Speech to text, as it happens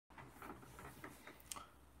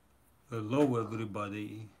Hello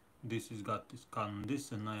everybody, this is Got This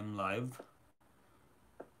Candice and I am live.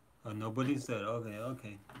 Nobody's there.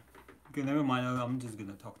 Okay. Okay, never mind. I'm just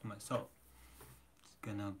gonna talk to myself. It's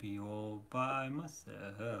gonna be all by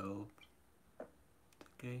myself.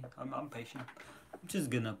 Okay, I'm patient. I'm just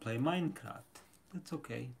gonna play Minecraft. That's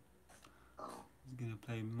okay. I'm gonna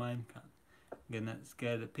play Minecraft. Gonna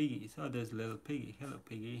scare the piggies. Oh, there's a little piggy. Hello,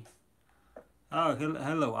 piggy. Oh,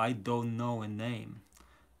 hello. I don't know a name.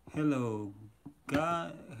 Hello,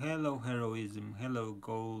 hello, heroism. Hello,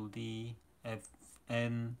 Goldie.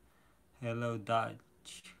 FN. Hello,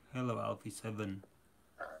 Dutch. Hello, Alfie7.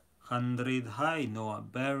 100. Hi, Noah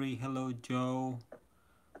Berry. Hello, Joe.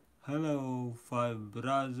 Hello, Five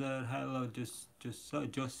Brother. Hello, just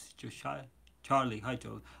Charlie. Hi,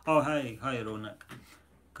 Joe. Oh, hi, Ronak.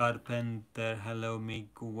 Carpenter. Hello,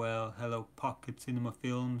 Miguel. Hello, Pocket Cinema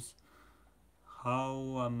Films.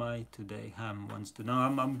 How am I today? Ham wants to know.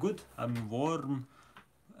 I'm good. I'm warm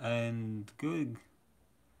and good.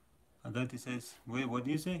 Agati says, wait, what do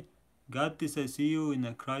you say? Gatis, I see you in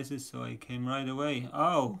a crisis, so I came right away.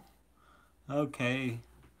 Oh, okay.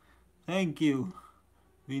 Thank you.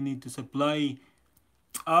 We need to supply.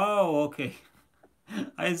 Oh, okay.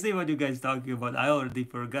 I see what you guys talking about. I already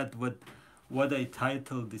forgot what I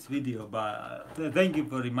titled this video, but thank you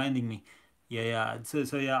for reminding me. Yeah.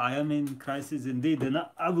 So yeah, I am in crisis indeed, and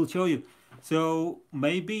I will show you. So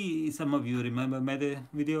maybe some of you remember made a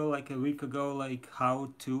video like a week ago, like how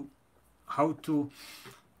to how to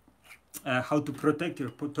protect your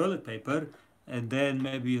toilet paper, and then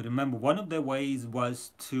maybe you remember one of the ways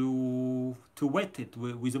was to wet it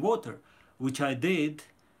with water, which I did,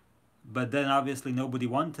 but then obviously nobody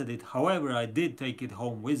wanted it. However, I did take it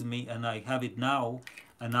home with me and I have it now,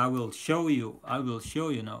 and I will show you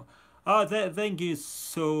now. Oh, thank you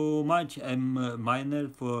so much, Miner,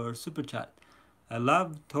 for super chat. I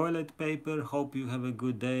love toilet paper. Hope you have a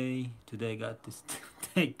good day. Today got to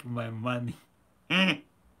take my money.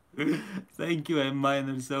 Thank you, M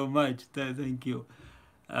Miner, so much. Thank you.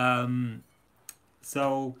 Um,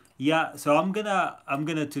 so yeah, so I'm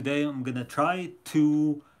gonna try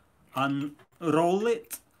to unroll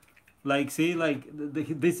it. Like, see, like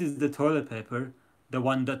this is the toilet paper, the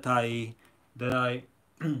one that I that I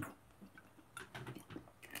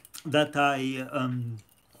that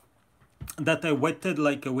I wetted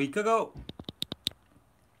like a week ago.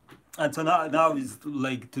 And so now is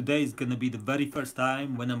like today is gonna be the very first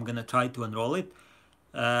time when I'm gonna try to unroll it,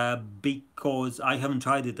 because I haven't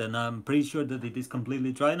tried it and I'm pretty sure that it is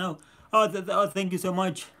completely dry now. Oh, thank you so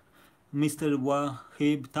much, Mr.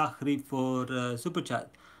 Wahib Tahri, for super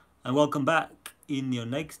chat, and welcome back. In your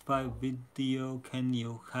next 5 video, can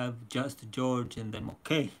you have just George and them?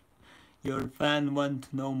 Okay. Your fan want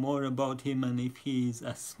to know more about him and if he's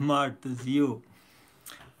as smart as you.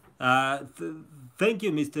 Uh, th- Thank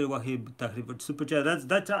you, Mr. Wahib Tahri, for super chat.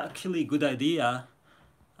 That's actually a good idea.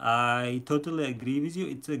 I totally agree with you.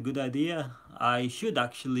 It's a good idea. I should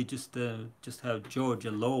actually just have George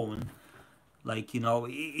alone. Like,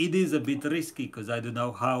 it is a bit risky because I don't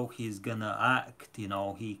know how he's gonna act.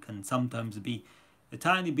 He can sometimes be a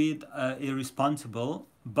tiny bit irresponsible,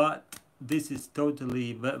 but this is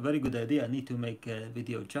totally very good idea. I need to make a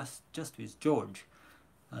video just with George,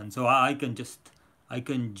 and so I can just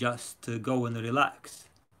go and relax.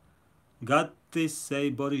 Got this,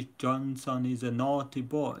 say Boris Johnson is a naughty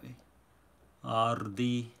boy.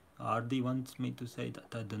 RD wants me to say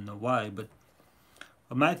that. I don't know why, but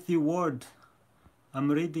Matthew Ward,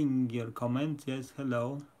 I'm reading your comments. Yes,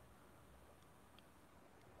 hello.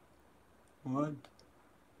 What?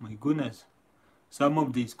 My goodness. Some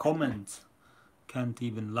of these comments can't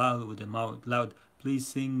even loud them out loud. Please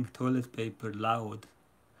sing toilet paper loud.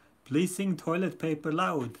 Please sing toilet paper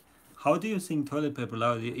loud. How do you sing toilet paper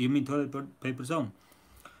loud? You mean toilet paper song?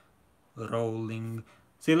 Rolling.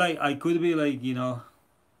 See, like, I could be like,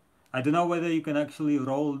 I don't know whether you can actually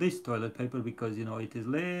roll this toilet paper because, it is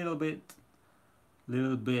little bit,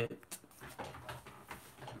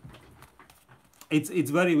 it's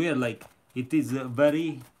very weird. Like, it is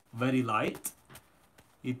very light.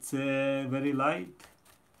 It's very light,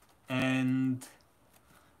 and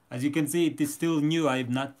as you can see, it is still new. I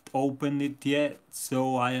have not opened it yet,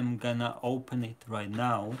 so I am gonna open it right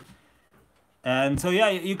now. And so yeah,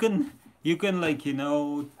 you can like,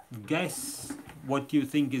 guess what you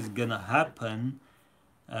think is gonna happen.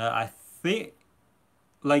 I think,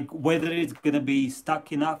 like, whether it's gonna be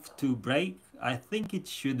stuck enough to break. I think it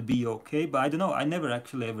should be okay, but I don't know. I never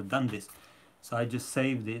actually ever done this, so I just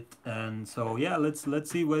saved it. And so yeah, let's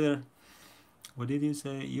see whether. What did you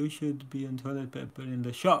say? You should be on toilet paper in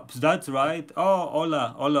the shops. That's right. Oh,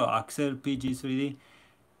 hola, Axel PG3D.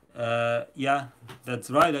 Yeah, that's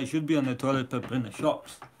right. I should be on the toilet paper in the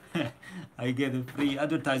shops. I get a free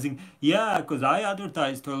advertising. Yeah, because I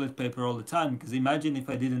advertise toilet paper all the time. Because imagine if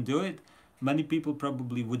I didn't do it, many people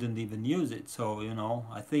probably wouldn't even use it. So, you know,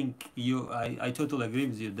 I think I totally agree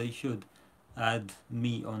with you. They should add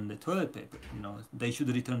me on the toilet paper. You know, they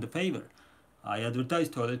should return the favor. I advertise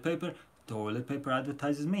toilet paper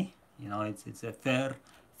advertises me. You know, it's a fair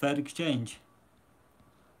exchange.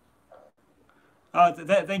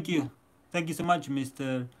 Thank you so much,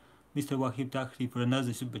 Mr. Wahib Takhri, for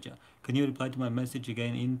another super chat. Can you reply to my message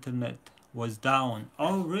again? Internet was down.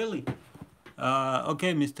 Oh, really?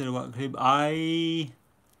 Okay, Mr. Wahib. I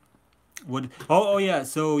would. Oh, yeah.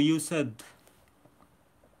 So you said.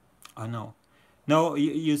 I know. No,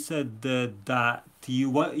 you said that you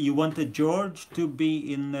wanted George to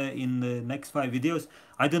be in the next 5 videos.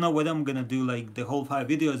 I don't know whether I'm gonna do like the whole 5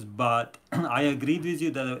 videos, but I agreed with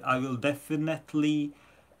you that I will definitely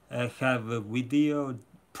have a video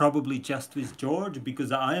probably just with George,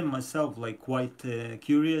 because I am myself like quite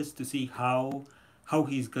curious to see how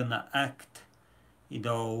he's gonna act. You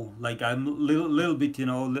know, like I'm little bit, you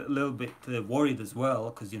know, little bit worried as well,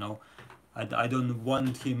 because you know, I don't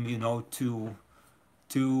want him, you know, to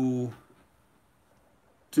to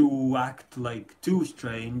act like too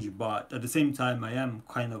strange, but at the same time I am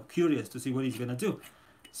kind of curious to see what he's gonna do.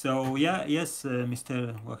 So yeah, yes,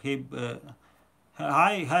 Mr. Wahib.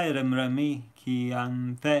 Hi, Remrami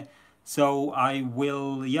Kiante. So I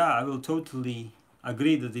will totally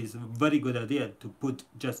agree that it's a very good idea to put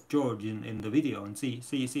just George in the video and see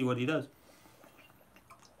what he does.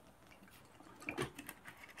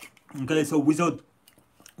 Okay, so without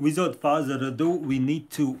further ado, we need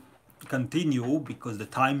to continue because the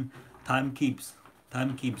time keeps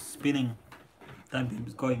spinning, time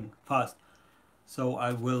keeps going fast. So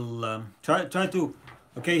I will try to.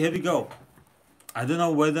 Okay, here we go. I don't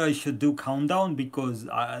know whether I should do countdown because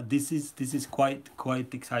this is quite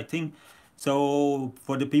exciting. So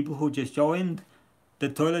for the people who just joined, the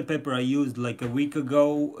toilet paper I used like a week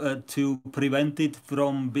ago to prevent it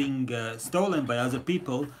from being stolen by other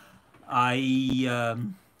people, I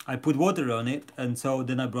put water on it, and so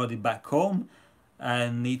then I brought it back home,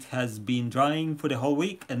 and it has been drying for the whole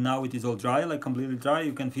week, and now it is all dry, like completely dry.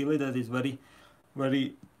 You can feel it that it's very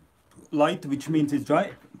light, which means it's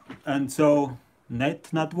dry. And so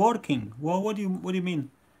net not working. Well, what do you mean?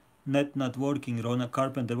 Net not working, Rona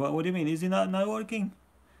Carpenter. What do you mean? Is it not working?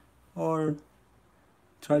 Or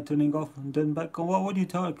try turning off and then back on? What do you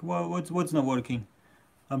talk? What's not working?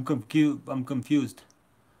 I'm confused.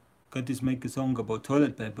 Can't this make a song about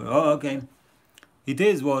toilet paper? Oh, okay. It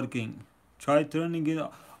is working. Try turning it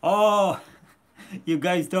on. Oh, you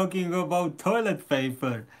guys talking about toilet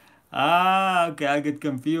paper. Ah, okay, I get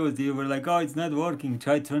confused. You were like, oh, it's not working.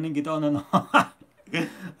 Try turning it on and off.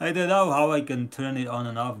 I don't know how I can turn it on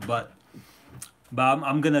and off, but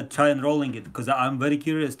I'm gonna try enrolling it because I'm very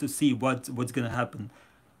curious to see what's gonna happen.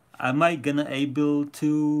 Am I gonna be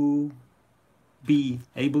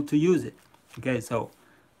able to use it? Okay, so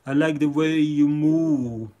I like the way you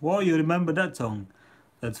move. Oh, you remember that song?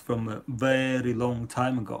 That's from a very long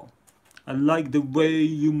time ago. I like the way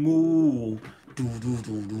you move. Do do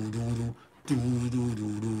do do do do do do do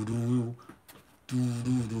do do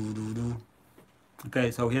do do do do.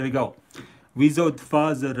 Okay, so here we go. Without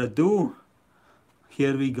further ado,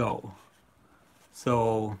 here we go.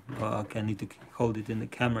 So okay, I need to hold it in the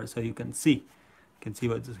camera so you can see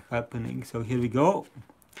what's happening. So here we go.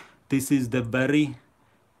 This is the very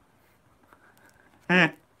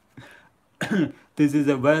this is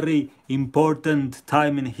a very important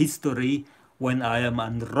time in history when I am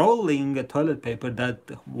unrolling a toilet paper that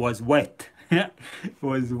was wet.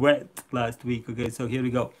 Was wet last week. Okay, so here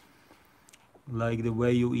we go. Like the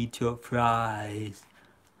way you eat your fries.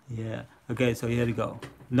 Yeah. Okay, so here we go.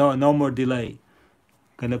 No more delay.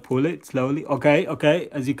 Gonna pull it slowly. Okay.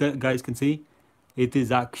 As you guys can see, it is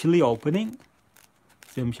actually opening.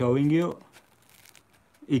 So I'm showing you.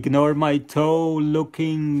 Ignore my toe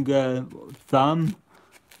looking thumb.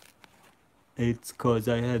 It's cause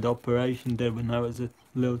I had operation there when I was a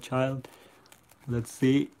little child. Let's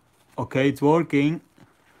see. Okay, it's working.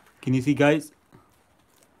 Can you see, guys?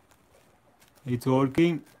 It's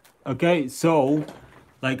working. Okay, so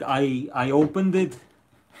like I opened it.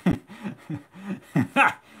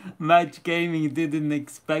 Match Gaming didn't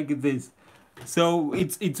expect this. So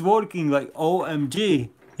it's working, like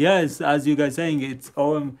OMG. Yes, as you guys saying, it's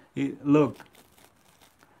look.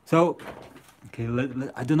 So okay,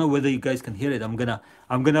 I don't know whether you guys can hear it. I'm gonna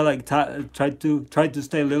like try to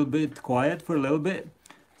stay a little bit quiet for a little bit.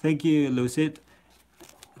 Thank you, Lucid.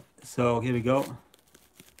 So here we go.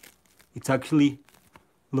 It's actually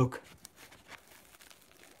Look.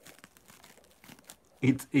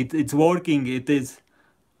 It's working. It is.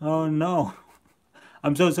 Oh no.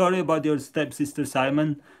 I'm so sorry about your stepsister,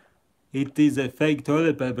 Simon. It is a fake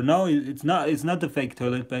toilet paper. No, it's not. It's not a fake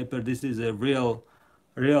toilet paper. This is a real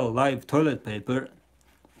live toilet paper.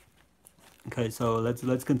 Okay, so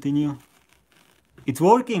let's continue. It's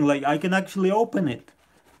working. Like I can actually open it.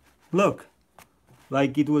 Look,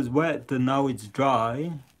 like it was wet and now it's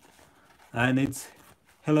dry, and it's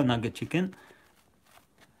hello nugget chicken.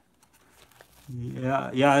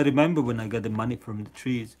 Yeah, I remember when I got the money from the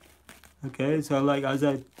trees. Okay, so like as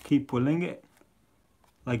I keep pulling it,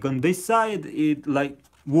 like on this side, it like,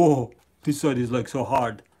 whoa, this side is like so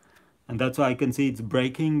hard. And that's why I can see it's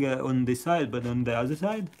breaking on this side, but on the other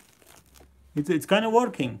side, it's kind of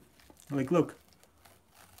working. Like, look.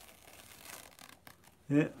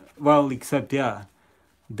 Yeah, well, except, yeah,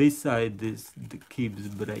 this side keeps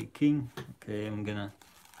breaking. Okay, I'm gonna,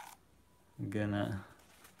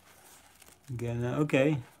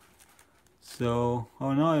 okay. So,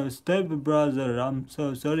 oh no, your stepbrother. I'm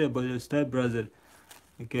so sorry about your stepbrother.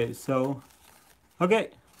 Okay, so, okay,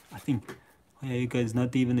 I think, oh yeah, you guys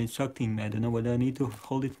not even instructing me. I don't know whether I need to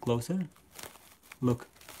hold it closer. Look.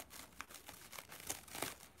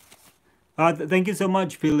 Thank you so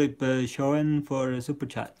much, Philip Schoen, for a super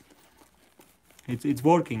chat. It's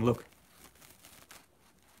working. Look.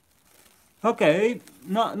 Okay,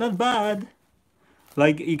 not bad.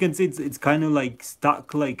 Like you can see, it's kind of like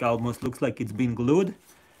stuck. Like almost looks like it's been glued.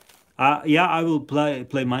 Yeah, I will play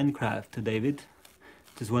Minecraft, David.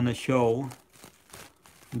 Just want to show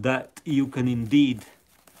that you can indeed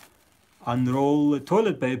unroll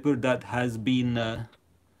toilet paper that has been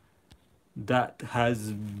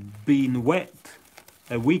wet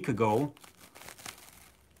a week ago.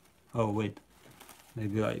 Oh wait,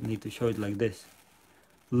 maybe I need to show it like this.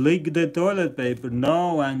 Lick the toilet paper.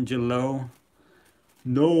 No, Angelo.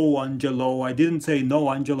 No, Angelo. I didn't say no,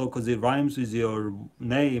 Angelo, because it rhymes with your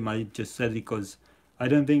name. I just said it because I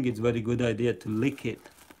don't think it's a very good idea to lick it.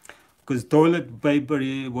 Because toilet paper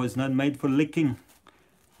was not made for licking.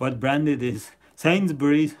 What brand it is?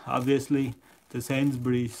 Sainsbury's, obviously. The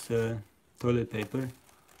Sainsbury's toilet paper.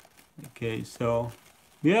 Okay, so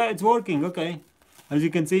yeah, it's working. Okay, as you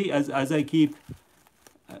can see, as I keep,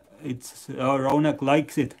 it's Ronak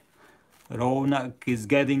likes it. Ronak is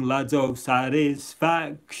getting lots of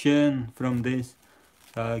satisfaction from this.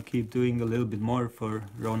 So I keep doing a little bit more for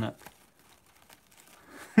Ronak.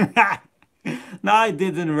 No, I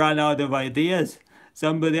didn't run out of ideas.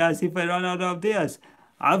 Somebody asked if I run out of ideas.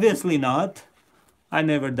 Obviously not. I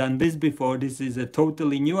never done this before. This is a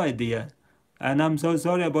totally new idea. And I'm so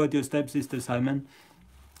sorry about your stepsister, Simon.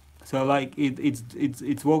 So like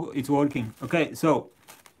it's working. Okay, so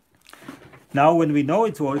now when we know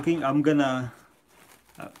it's working, I'm gonna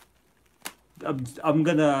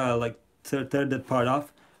like turn that part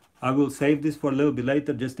off. I will save this for a little bit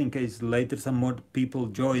later, just in case later some more people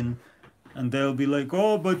join, and they'll be like,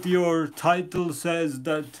 "Oh, but your title says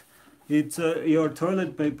that it's your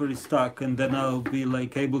toilet paper is stuck," and then I'll be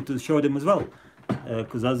like able to show them as well.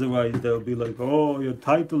 Because otherwise they'll be like, "Oh, your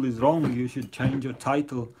title is wrong. You should change your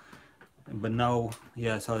title." But now,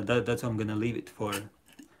 yeah. So that's how I'm gonna leave it for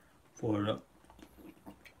a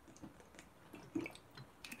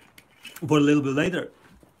little bit later.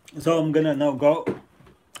 So I'm gonna now go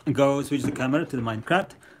switch the camera to the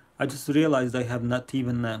Minecraft. I just realized I have not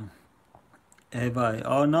even have I?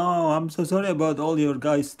 Oh no! I'm so sorry about all your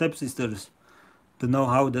guys' stepsisters. To know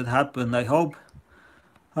how that happened. I hope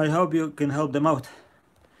you can help them out.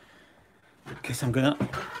 Okay, so I'm gonna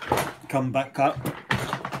come back up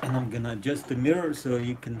and I'm gonna adjust the mirror so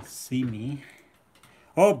you can see me.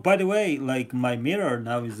 Oh, by the way, like my mirror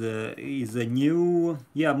now is a new.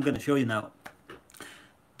 Yeah, I'm gonna show you now.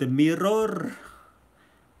 The mirror,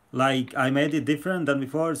 like I made it different than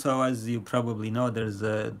before. So as you probably know, there's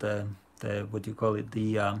the what do you call it,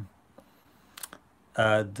 the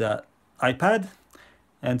iPad.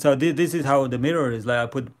 And so this is how the mirror is. Like I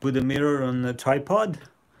put the mirror on a tripod,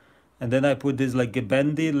 and then I put this like a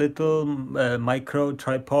bendy little micro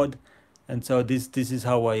tripod, and so this is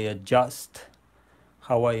how I adjust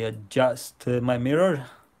my mirror.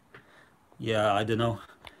 Yeah, I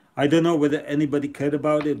don't know whether anybody cared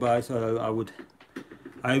about it, but so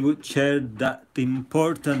I would share that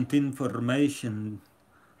important information.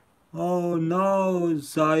 Oh no,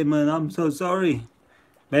 Simon, I'm so sorry.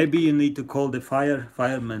 Maybe you need to call the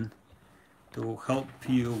fireman to help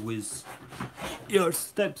you with your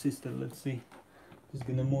stepsister. Let's see. Just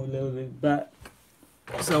gonna move a little bit back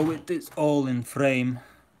so it is all in frame,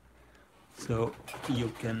 so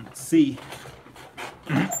you can see.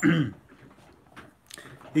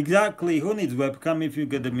 Exactly. Who needs webcam if you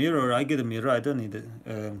get a mirror? I get a mirror. I don't need a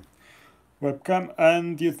webcam.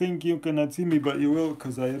 And you think you cannot see me, but you will,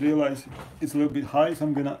 because I realize it's a little bit high, so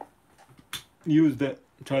I'm gonna use the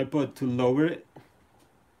tripod to lower it.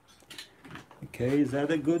 Okay, is that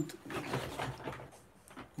a good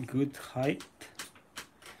height?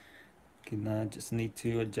 Okay, now I just need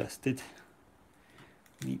to adjust it.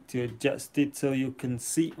 Need to adjust it so you can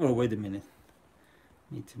see. Oh, wait a minute.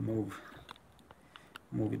 Need to move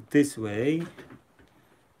it this way,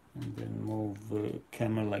 and then move the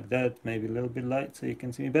camera like that, maybe a little bit light so you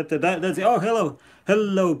can see me better. That's it. Oh,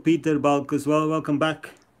 hello Peter Balkus. Well, welcome back,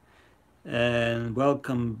 and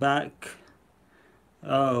welcome back.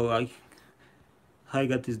 Oh, hi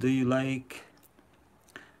Gatis, do you like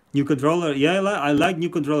new controller? Yeah, I like new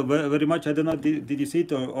controller very, very much. I don't know, did you see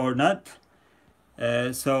it or not?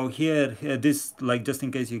 So here, this, like, just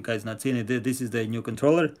in case you guys not seen it, this is the new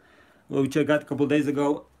controller which I got a couple days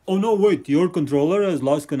ago. Oh no, wait, your controller has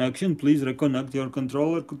lost connection. Please reconnect your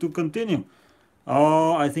controller to continue.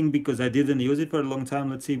 Oh, I think because I didn't use it for a long time.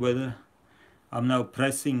 Let's see whether I'm now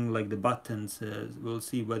pressing like the buttons. We'll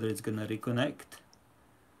see whether it's gonna reconnect.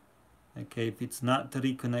 Okay, if it's not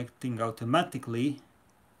reconnecting automatically,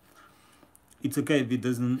 it's okay. If it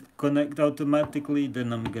doesn't connect automatically,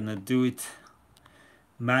 then I'm gonna do it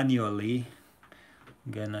manually.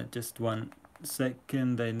 Gonna just 1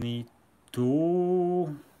 second. I need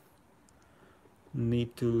to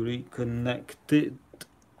reconnect it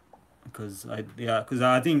because I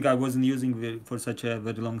think I wasn't using it for such a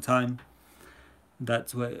very long time.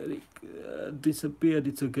 That's why it disappeared.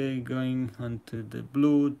 It's okay. Going onto the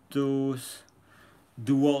Bluetooth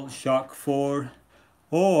DualShock 4.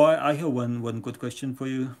 Oh, I have one good question for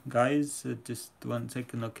you guys. Just 1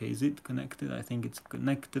 second. Okay, is it connected? I think it's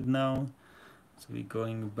connected now. So we're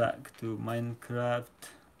going back to Minecraft,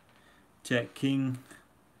 checking.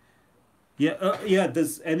 Yeah,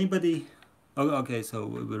 does anybody... Oh, okay, so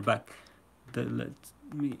we're back. Let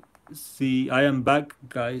me see. I am back,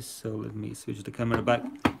 guys, so let me switch the camera back.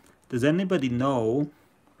 Does anybody know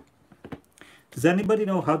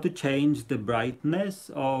how to change the brightness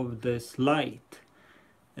of this light?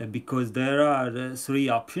 Because there are 3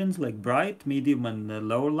 options, like bright, medium, and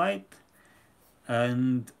lower light.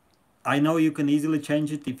 And I know you can easily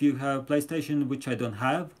change it if you have PlayStation, which I don't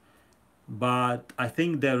have. But I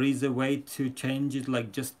think there is a way to change it,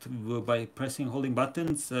 like just by holding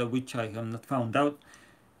buttons, which I have not found out.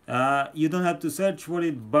 You don't have to search for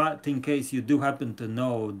it, but in case you do happen to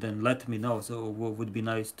know, then let me know. So it would be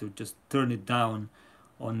nice to just turn it down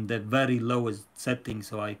on the very lowest setting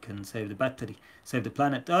so I can save the battery, save the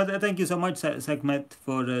planet. Thank you so much, Segmet,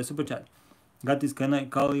 for super chat. Gatis, can I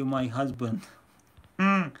call you my husband?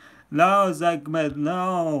 No, Segmet,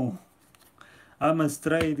 no. I'm a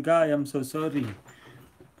straight guy. I'm so sorry.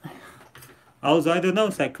 Also, I don't know,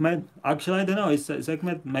 Segmet. Actually, I don't know. Is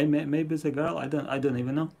Segmet maybe it's a girl? I don't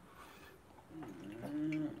even know.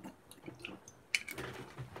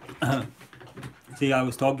 See, I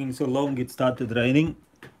was talking so long it started raining.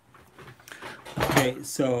 Okay,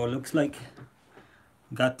 so looks like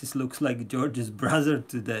Gatis looks like George's brother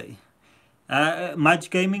today. Match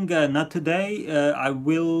Gaming, not today. I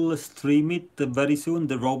will stream it very soon,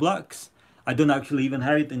 the Roblox. I don't actually even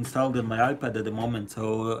have it installed on my iPad at the moment,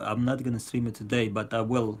 so I'm not gonna stream it today, but I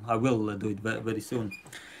will do it very soon.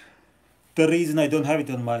 The reason I don't have it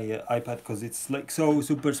on my iPad, because it's like so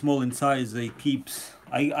super small in size, I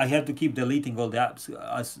have to keep deleting all the apps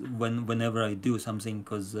whenever I do something,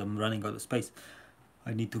 because I'm running out of space.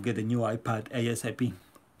 I need to get a new iPad ASAP.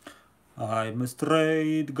 I'm a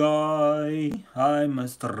straight guy.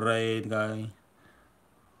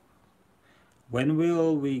 When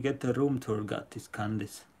will we get a room tour, Gatis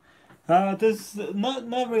Candice? There's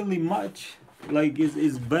not really much. Like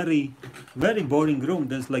it's very boring room.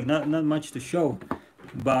 There's like not much to show,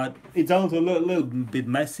 but it's also a little bit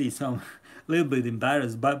messy. So a little bit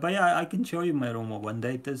embarrassed. But yeah, I can show you my room one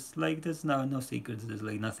day. There's no secrets. There's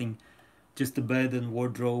like nothing. Just a bed and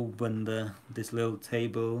wardrobe and this little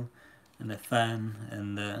table and a fan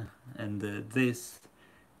and this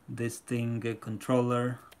thing, a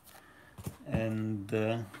controller, and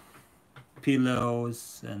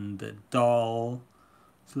pillows and a doll.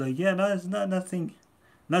 It's like, yeah, no, it's nothing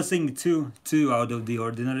too out of the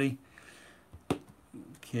ordinary.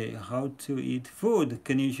 Okay, how to eat food.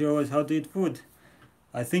 Can you show us how to eat food?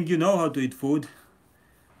 I think you know how to eat food,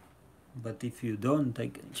 but if you don't, I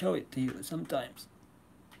can show it to you sometimes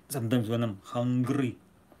when I'm hungry.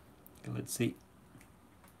 Okay, let's see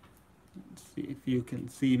if you can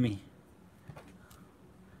see me.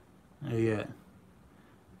 Yeah.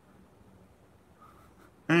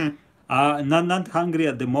 Not hungry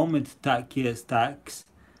at the moment. Yes, tax.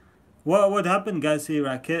 What happened, Gassy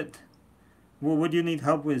Racket? What do you need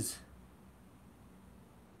help with?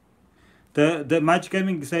 The Match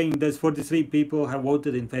Gaming saying there's 43 people have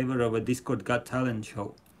voted in favor of a Discord Got Talent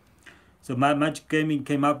show. So Match Gaming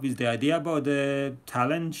came up with the idea about the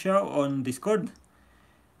talent show on Discord,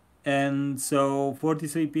 and so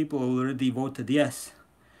 43 people already voted yes.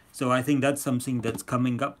 So I think that's something that's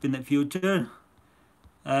coming up in the future.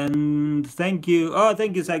 And thank you. Oh,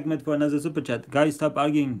 thank you, Segment, for another super chat. Guys, stop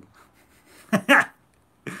arguing.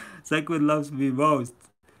 Segment loves me most.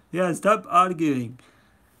 Yeah, stop arguing.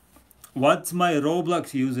 What's my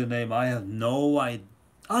Roblox username? I have no idea.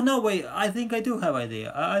 Oh, no, wait. I think I do have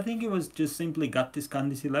idea. I think it was just simply got this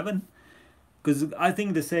Candice 11. Because I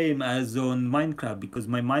think the same as on Minecraft. Because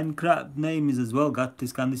my Minecraft name is as well got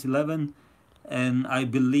this Candice 11. And I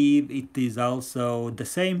believe it is also the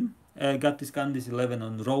same. Got this Candice 11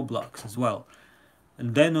 on Roblox as well.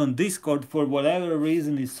 And then on Discord, for whatever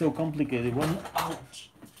reason, it's so complicated. Ouch.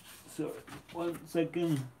 So, 1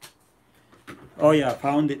 second. Oh yeah, I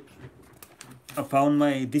found it. I found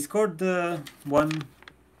my Discord one.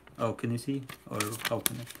 Oh, can you see? Or how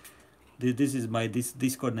can I? This is my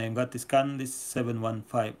Discord name. Got this Candice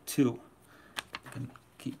 7152. Can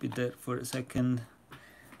keep it there for a second.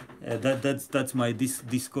 That's my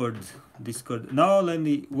Discord. No,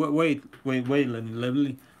 Lenny. Wait,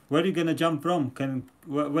 Lenny. Where are you gonna jump from?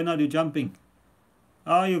 When are you jumping?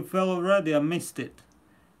 Oh, you fell already. I missed it.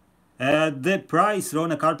 The price,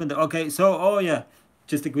 Rona Carpenter. Okay, so oh yeah,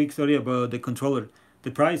 just a quick story about the controller.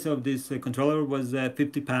 The price of this controller was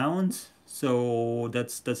 £50. So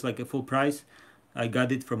that's like a full price. I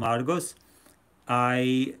got it from Argos.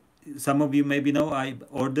 Some of you maybe know I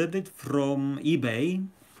ordered it from eBay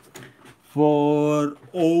for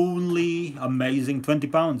only amazing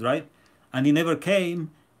 £20, right? And it never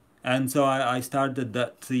came. And so I started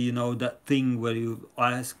that, that thing where you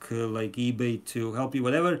ask like eBay to help you,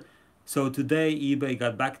 whatever. So today eBay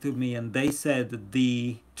got back to me and they said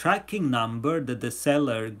the tracking number that the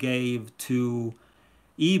seller gave to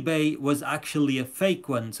eBay was actually a fake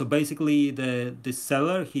one. So basically the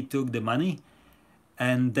seller, he took the money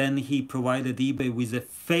and then he provided eBay with a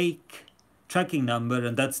fake tracking number,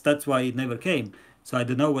 and that's why it never came. So I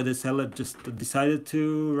don't know whether the seller just decided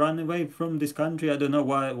to run away from this country. I don't know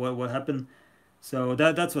what happened. So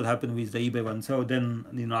that's what happened with the eBay one. So then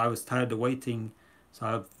I was tired of waiting.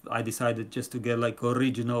 So I decided just to get like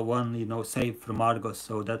original one, saved from Argos.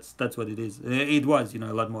 So that's what it is. It was, a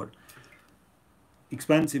lot more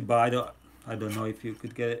expensive, but I don't know if you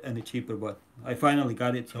could get it any cheaper. But I finally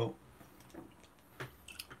got it, so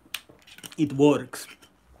it works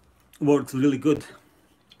really good.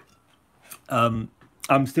 I'm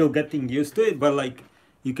still getting used to it, but like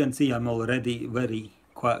you can see, I'm already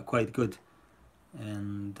quite good,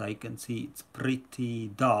 and I can see it's pretty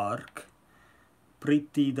dark.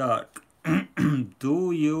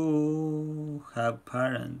 Do you have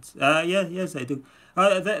parents? Yes, I do.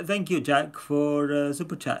 Thank you, Jack, for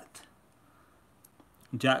super chat.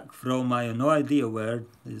 Jack from I have no idea where.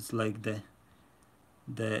 It's like the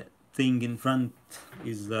thing in front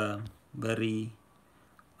is very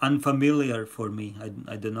unfamiliar for me.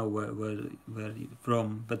 I don't know where you're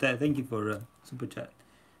from, but thank you for super chat.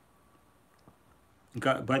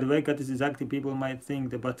 By the way, Katis is active. People might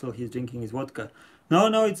think the bottle he's drinking is vodka.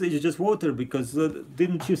 No, it's just water. Because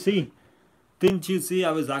didn't you see?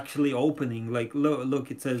 I was actually opening. Like look,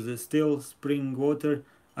 it says still spring water.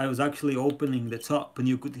 I was actually opening the top, and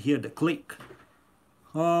you could hear the click.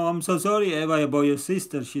 Oh, I'm so sorry, Eva, about your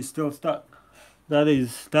sister. She's still stuck. That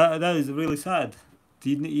is really sad.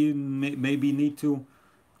 You maybe need to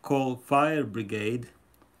call fire brigade.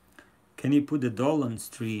 Can you put the doll on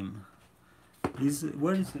stream?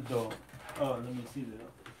 Where is the doll? Oh, let me see the doll.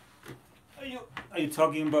 Are you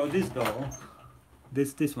talking about this doll?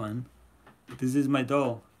 This one? This is my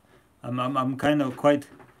doll. I'm kind of quite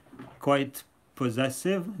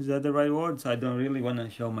possessive. Is that the right word? So I don't really want to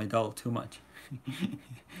show my doll too much.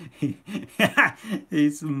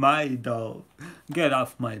 It's my doll. Get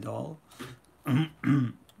off my doll.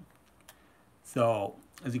 So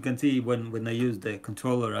as you can see, when I use the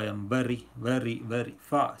controller, I am very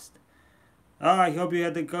fast. I hope you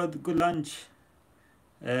had a good lunch.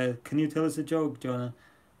 Can you tell us a joke, Jonah?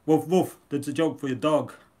 Woof, that's a joke for your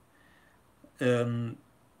dog. Oh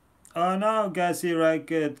no, Gassy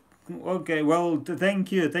Racket. Okay, well,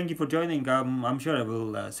 thank you for joining. I'm sure I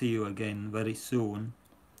will see you again very soon.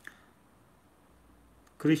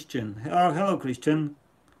 Christian. Oh, hello, Christian.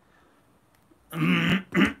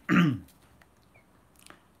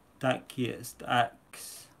 Tackiest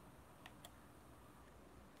axe.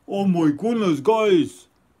 Oh my goodness, guys!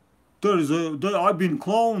 I've been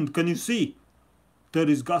cloned. Can you see? There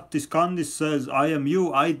is got this Candice says I am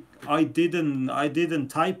you. I didn't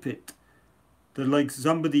type it. That like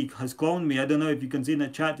somebody has cloned me. I don't know if you can see in the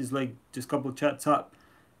chat. It's like just a couple chats up.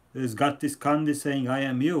 There's got this Candice saying I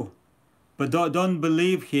am you. But don't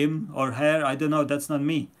believe him or her. I don't know. That's not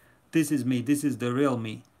me. This is me. This is the real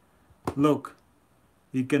me. Look,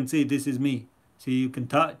 you can see this is me. See, you can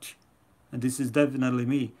touch, and this is definitely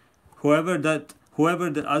me. Whoever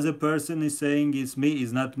the other person is saying is me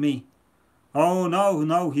is not me. Oh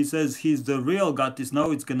no, he says he's the real Gattis. Now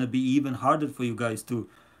it's gonna be even harder for you guys to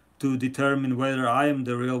determine whether I am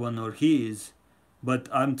the real one or he is. But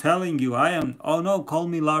I'm telling you, I am. Oh no, call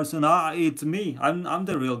me Larson. It's me. I'm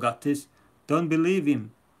the real Gattis. Don't believe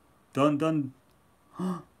him. Don't.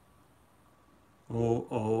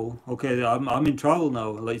 Oh. Okay, I'm in trouble now.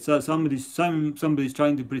 Like somebody's trying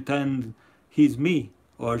to pretend he's me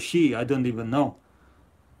or she. I don't even know.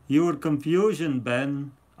 Your confusion,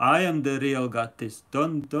 Ben. I am the real Gattis.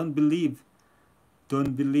 Don't believe.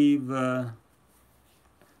 Don't believe.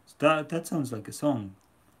 That sounds like a song.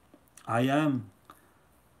 I am.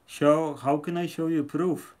 How can I show you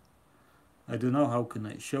proof? I don't know. How can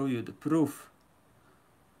I show you the proof?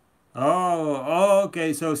 Oh,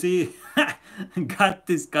 okay. So see,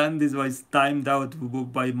 Gattis Candice was timed out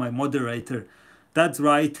by my moderator. That's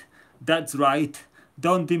right.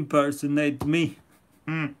 Don't impersonate me.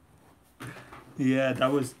 Yeah,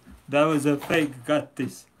 that was a fake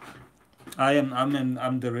Gattis.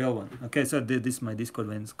 I'm the real one. Okay, so this is my Discord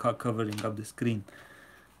when it's covering up the screen.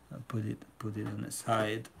 I'll put it on the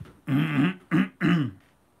side.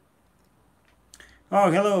 Oh,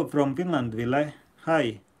 hello from Finland, Ville.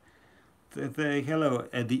 Hi. Hello,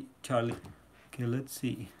 Eddie, Charlie. Okay, let's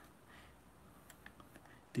see.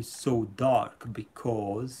 It is so dark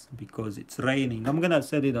because it's raining. I'm gonna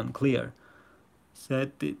set it on clear.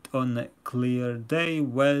 Set it on a clear day.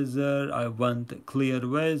 Weather. I want clear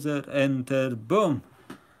weather. Enter. Boom.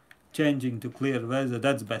 Changing to clear weather.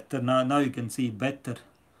 That's better. Now you can see better.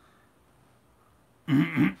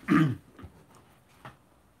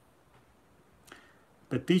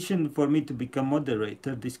 Petition for me to become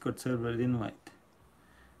moderator. Discord server invite.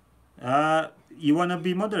 You wanna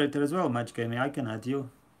be moderator as well, Match Gaming? I can add you.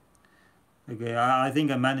 Okay, I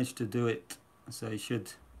think I managed to do it, so it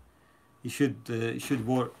should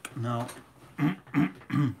work now.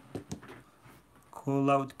 Call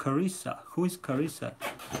out Carissa. Who is Carissa?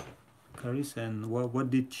 Carissa, and what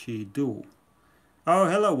did she do? Oh,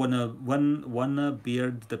 hello, wanna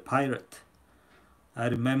Beard the pirate. I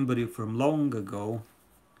remember you from long ago.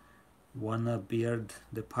 Wanna Beard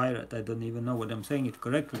the pirate. I don't even know what I'm saying it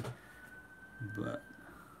correctly. But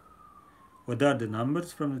what are the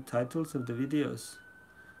numbers from the titles of the videos?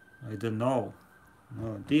 I don't know.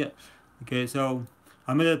 Oh dear. Okay, so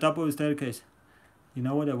I'm at the top of the staircase. You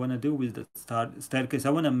know what I want to do with the staircase? I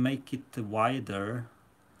want to make it wider.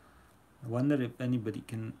 I wonder if anybody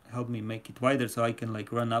can help me make it wider so I can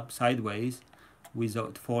like run up sideways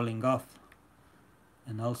without falling off.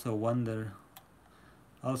 And also wonder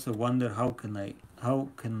how can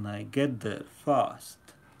I get there fast?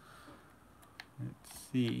 Let's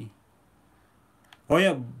see. Oh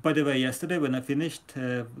yeah, by the way, yesterday when I finished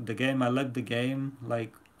the game, I left the game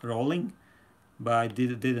like rolling, but I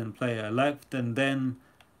didn't play. I left, and then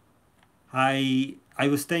I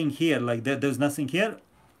was staying here, like there's nothing here,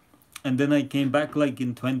 and then I came back like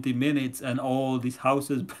in 20 minutes, and all these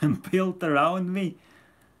houses been built around me.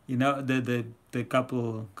 You know, the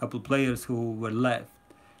couple players who were left,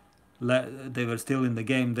 they were still in the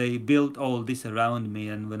game. They built all this around me,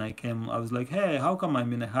 and when I came, I was like, hey, how come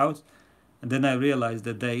I'm in a house? And then I realized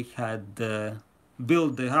that they had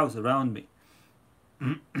built the house around me.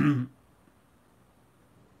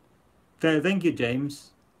 Thank you,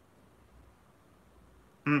 James.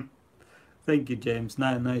 Thank you, James.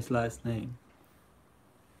 Nice last name.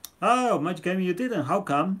 Oh, Match Gaming, you didn't. How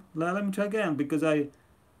come? Let me try again, because I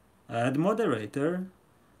add moderator.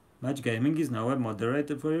 Match Gaming is now a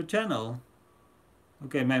moderator for your channel.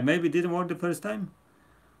 Okay, maybe it didn't work the first time.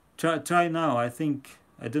 Try now. I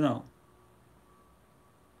don't know.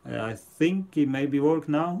 I think it maybe work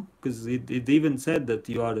now, because it even said that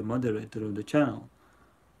you are the moderator of the channel.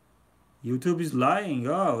 YouTube is lying.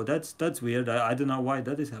 Oh, that's weird. I don't know why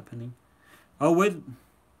that is happening. Oh wait,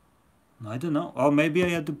 I don't know. Oh, maybe I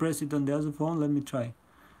had to press it on the other phone. Let me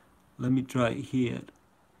try here.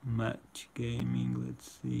 Match Gaming.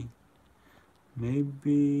 Let's see.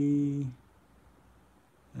 Maybe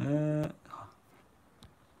add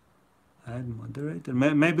moderator.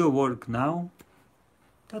 Maybe it'll work now.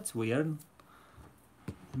 That's weird.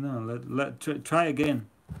 No, try again.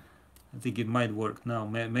 think it might work now.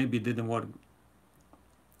 Maybe it didn't work.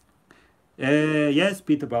 Yes,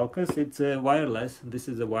 Peter Balkas, it's wireless. This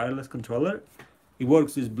is a wireless controller. It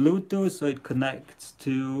works with Bluetooth, so it connects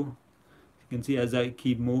to, you can see as I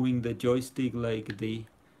keep moving the joystick, like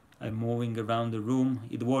I'm moving around the room,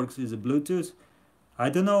 it works with the Bluetooth. I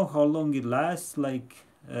don't know how long it lasts, like,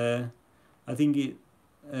 I think it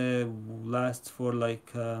lasts for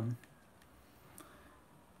like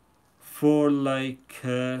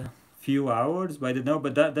few hours, but I don't know.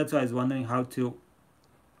 But that's why I was wondering how to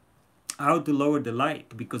lower the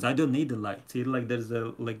light, because I don't need the light. See, like there's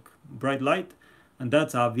a like bright light, and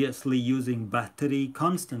that's obviously using battery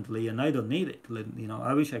constantly, and I don't need it. You know,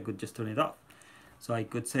 I wish I could just turn it off, so I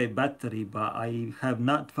could save battery, but I have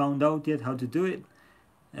not found out yet how to do it.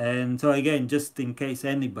 And so again, just in case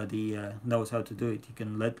anybody knows how to do it, you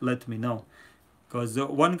can let me know. Because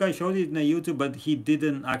one guy showed it in YouTube, but he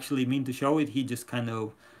didn't actually mean to show it. He just kind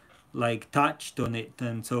of like touched on it,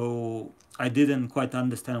 and so I didn't quite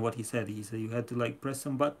understand what he said. He said you had to like press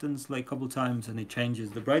some buttons like a couple times and it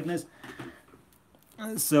changes the brightness.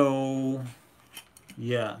 So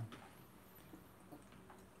yeah,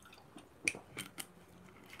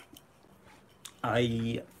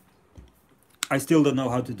 I still don't know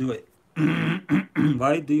how to do it.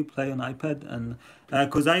 Why do you play on iPad? And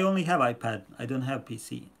because I only have iPad, I don't have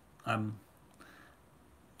PC. I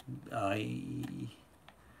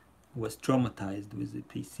was traumatized with the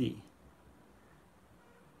PC.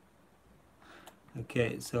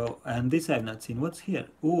 Okay, so, and this I've not seen. What's here?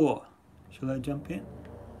 Oh, shall I jump in?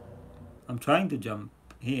 I'm trying to jump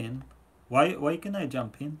in. Why can I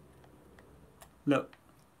jump in? Look.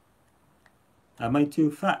 Am I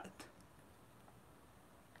too fat?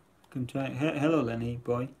 Can try. Hello, Lenny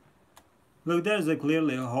boy. Look, there's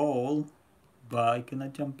clearly a hole, but I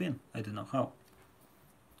cannot jump in. I don't know how.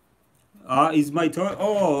 Is my toilet?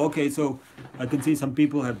 Oh, okay. So I can see some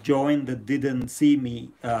people have joined that didn't see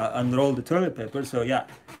me unroll the toilet paper. So yeah,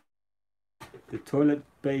 the toilet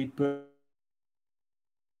paper